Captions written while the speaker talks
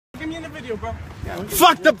me in the video, bro.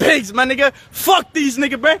 Fuck the pigs, my nigga. Fuck these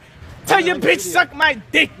nigga, bro. Tell your bitch suck my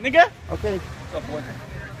dick, nigga. Okay. What's up, boy?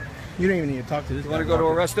 You don't even need to talk to this guy. You want to go to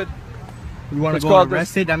arrested? You want to go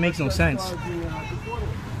arrested? That makes no sense.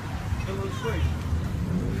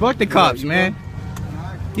 Fuck the cops, man.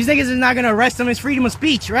 These niggas is not gonna arrest him. It's freedom of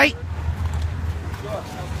speech, right?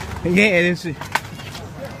 Yeah, it is.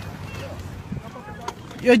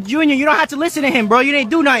 Yo, Junior, you don't have to listen to him, bro. You didn't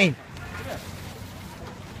do nothing.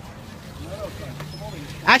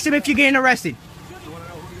 Ask him if you're getting arrested.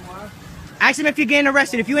 Ask him if you're getting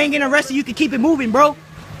arrested. If you ain't getting arrested, you can keep it moving, bro.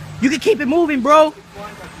 You can keep it moving, bro.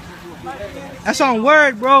 That's on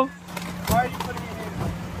word, bro.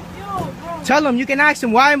 Tell him, you can ask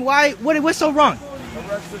him what's so wrong?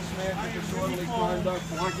 Arrest this man for disorderly conduct,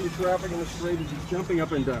 blocking traffic in the street as he's jumping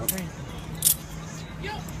up and down.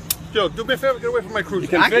 Yo, do me a favor, get away from my crew.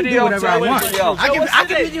 I can do whatever I want. I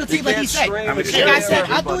can videotape like he said. Like I said,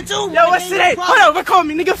 I'll do it too. Yo, what's today? Hold on, call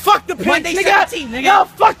me, nigga. Fuck the pigs, nigga. Yo,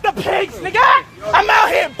 fuck the pigs, nigga. I'm out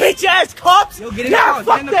here, bitch ass cops. Yo, get in the car.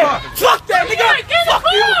 Fuck that. Fuck that, nigga. Fuck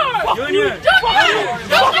you. Fuck you.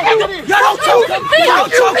 Yo, don't choke him. Yo, don't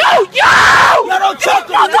choke him. Yo, don't choke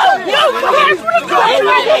him.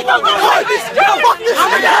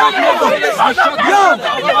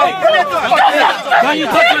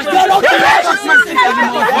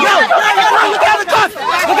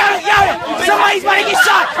 Somebody's about to get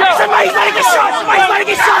shot. Somebody's about to get shot. Somebody's about to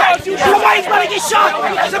get shot. Somebody's about to get shot.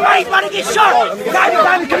 Somebody's about to get shot.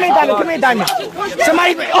 Diamond, come here, Diamond. Come here, Diamond.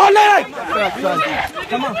 Somebody, oh no!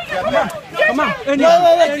 Come on.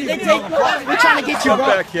 We're trying to get you, bro.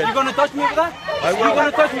 You gonna touch me with that? You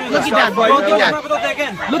gonna touch me? Look at that, bro. Look at that.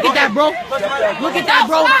 Look at that, bro. Look at that,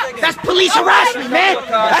 bro. That's police harassment, man.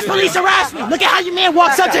 That's police harassment. Look at how your man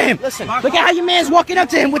walks up to him. Look at how your man's walking up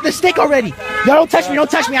to him with the stick already. Yo, don't touch me. Don't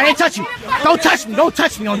touch me. I didn't touch you. Don't touch me. Don't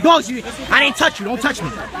touch me. On dogs, I didn't touch you. Don't touch me.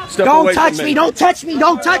 Don't touch me. Don't touch me.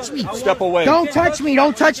 Don't touch me. Step away. Don't touch me.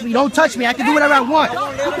 Don't touch me. Don't touch me. I can do whatever I want.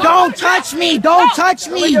 Don't touch me. Don't touch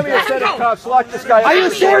me. Are you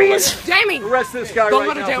serious? Jamie, arrest this guy. Don't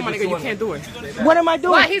go to jail, my nigga. You can't do it. What am I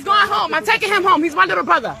doing? Why? He's going home. I'm taking him home. He's my little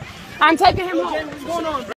brother. I'm taking him home. What's going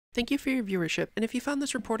on? Thank you for your viewership, and if you found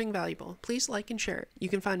this reporting valuable, please like and share it. You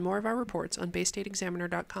can find more of our reports on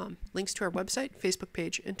BayStateExaminer.com. Links to our website, Facebook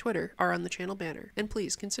page, and Twitter are on the channel banner. And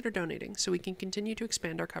please consider donating so we can continue to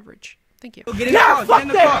expand our coverage. Thank you. Fuck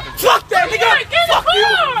that! Fuck that, nigga! Fuck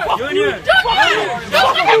you! Fuck you!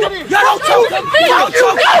 Fuck you! Yo, don't choke him! Yo,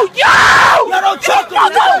 don't choke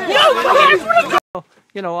him!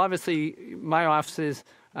 You know, obviously, my officers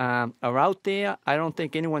are out there. I don't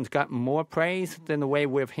think anyone's gotten more praise than the way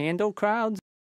we've handled crowds.